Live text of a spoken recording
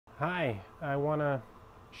Hi, I want to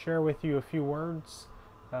share with you a few words.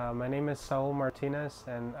 My name is Saul Martinez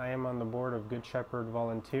and I am on the board of Good Shepherd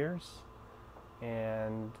Volunteers.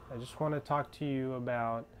 And I just want to talk to you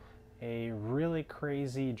about a really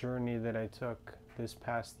crazy journey that I took this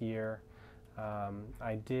past year.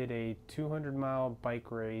 I did a 200-mile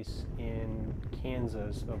bike race in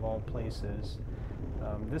Kansas, of all places.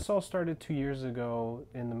 This all started 2 years ago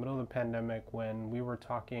in the middle of the pandemic when we were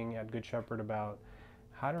talking at Good Shepherd about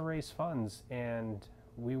how to raise funds, and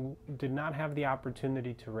we did not have the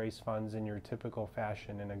opportunity to raise funds in your typical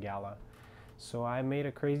fashion in a gala. So I made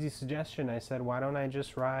a crazy suggestion. I said, why don't I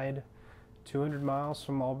just ride 200 miles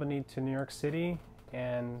from Albany to New York City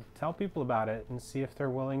and tell people about it and see if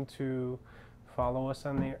they're willing to follow us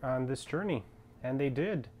on this journey. And they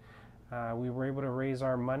did. We were able to raise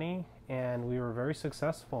our money and we were very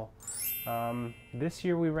successful. This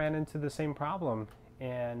year we ran into the same problem,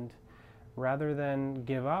 and rather than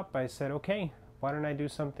give up, I said, okay, why don't I do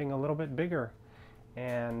something a little bit bigger?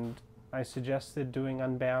 And I suggested doing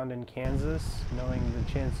Unbound in Kansas, knowing the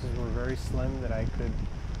chances were very slim that I could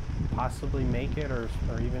possibly make it or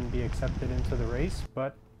even be accepted into the race.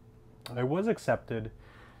 But I was accepted,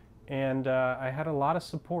 and I had a lot of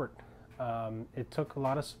support. It took a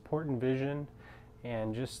lot of support and vision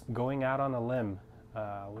and just going out on a limb,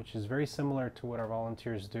 which is very similar to what our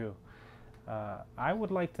volunteers do. I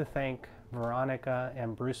would like to thank Veronica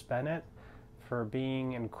and Bruce Bennett for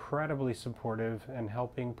being incredibly supportive and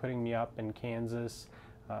putting me up in Kansas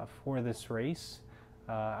for this race.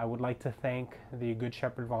 I would like to thank the Good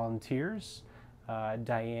Shepherd volunteers,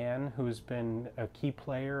 Diane, who has been a key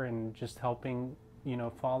player in just helping,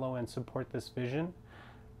 follow and support this vision.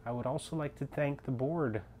 I would also like to thank the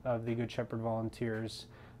board of the Good Shepherd volunteers,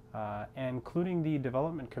 including the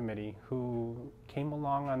development committee, who came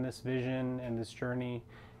along on this vision and this journey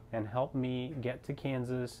and helped me get to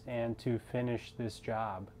Kansas and to finish this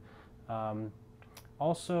job.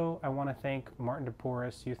 Also, I want to thank Martin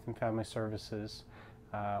DePorres, Youth and Family Services,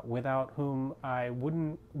 without whom I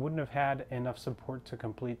wouldn't have had enough support to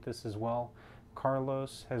complete this as well.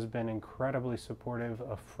 Carlos has been incredibly supportive,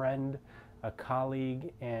 a friend, a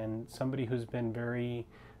colleague, and somebody who's been very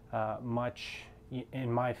much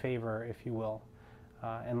in my favor, if you will.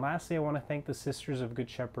 And lastly, I want to thank the Sisters of Good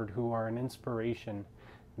Shepherd, who are an inspiration.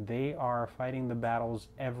 They are fighting the battles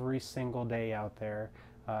every single day out there,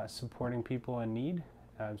 supporting people in need.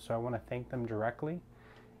 So I want to thank them directly.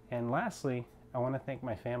 And lastly, I want to thank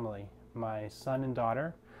my family, my son and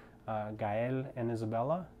daughter, Gael and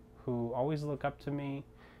Isabella, who always look up to me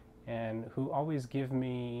and who always give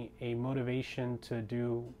me a motivation to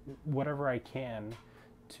do whatever I can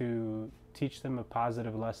to teach them a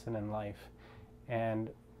positive lesson in life. And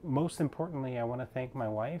most importantly, I want to thank my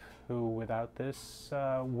wife, who without this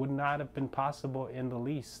would not have been possible in the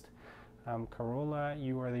least. Carola,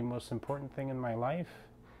 you are the most important thing in my life.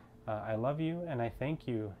 I love you and I thank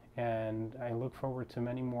you, and I look forward to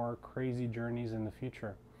many more crazy journeys in the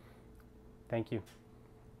future. Thank you.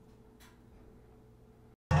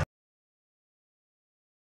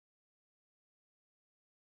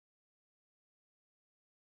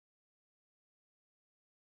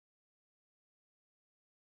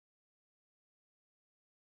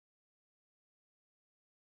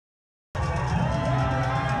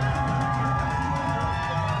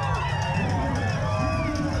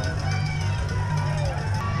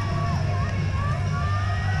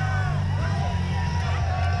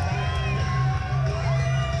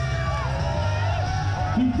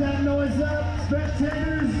 Keep that noise up,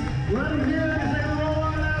 spectators, right here as they roll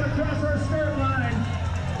on out across our start line.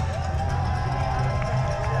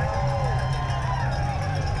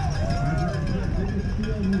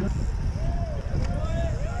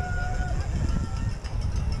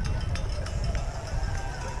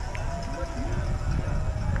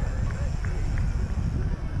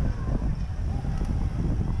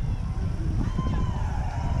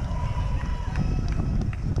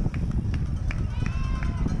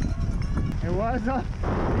 It was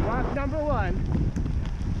walk number one.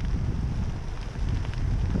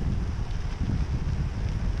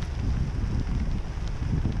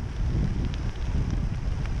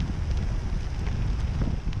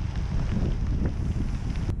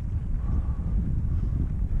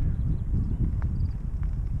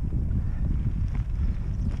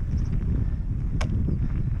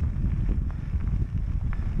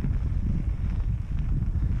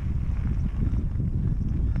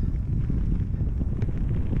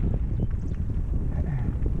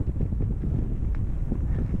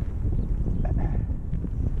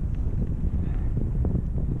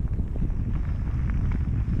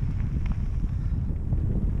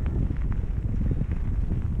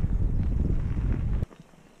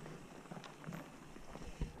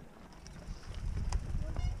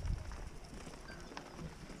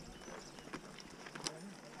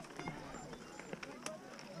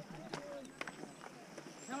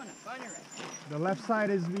 On your right. The left side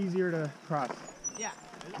is easier to cross. Yeah.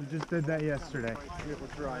 We just did that yesterday.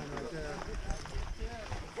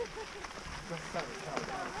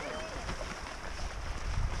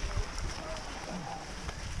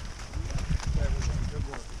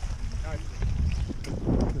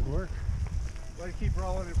 Good work. Way to keep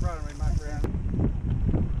rolling in front of me, my friend.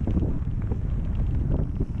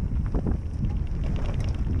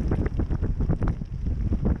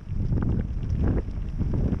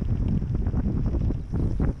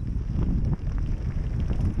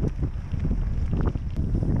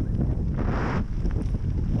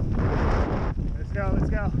 Let's go, let's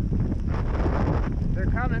go. They're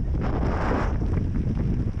coming.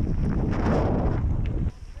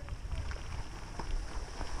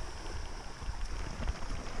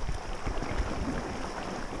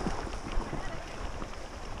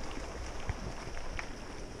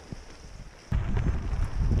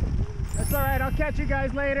 That's all right, I'll catch you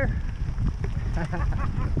guys later.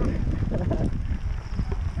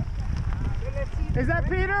 Is that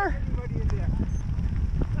Peter?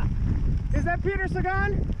 Is that Peter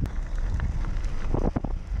Sagan?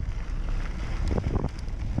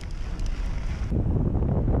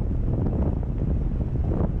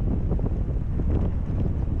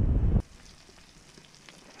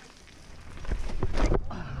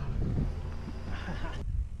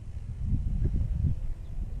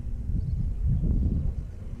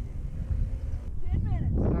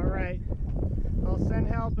 All right, I'll send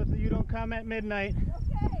help if you don't come at midnight. Okay.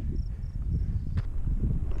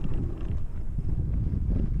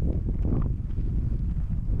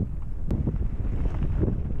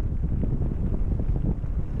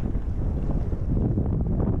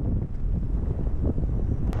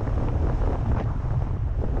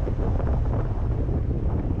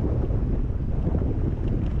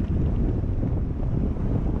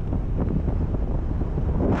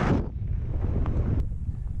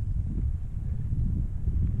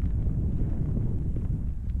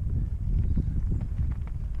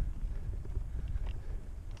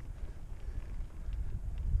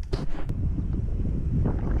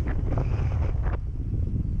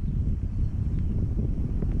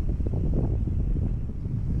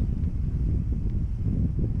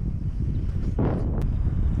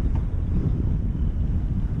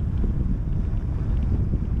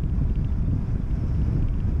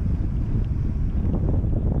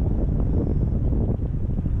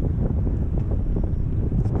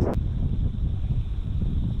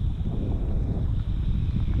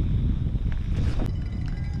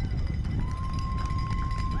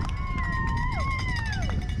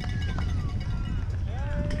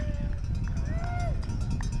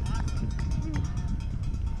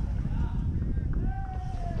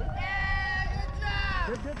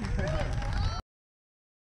 Good, good.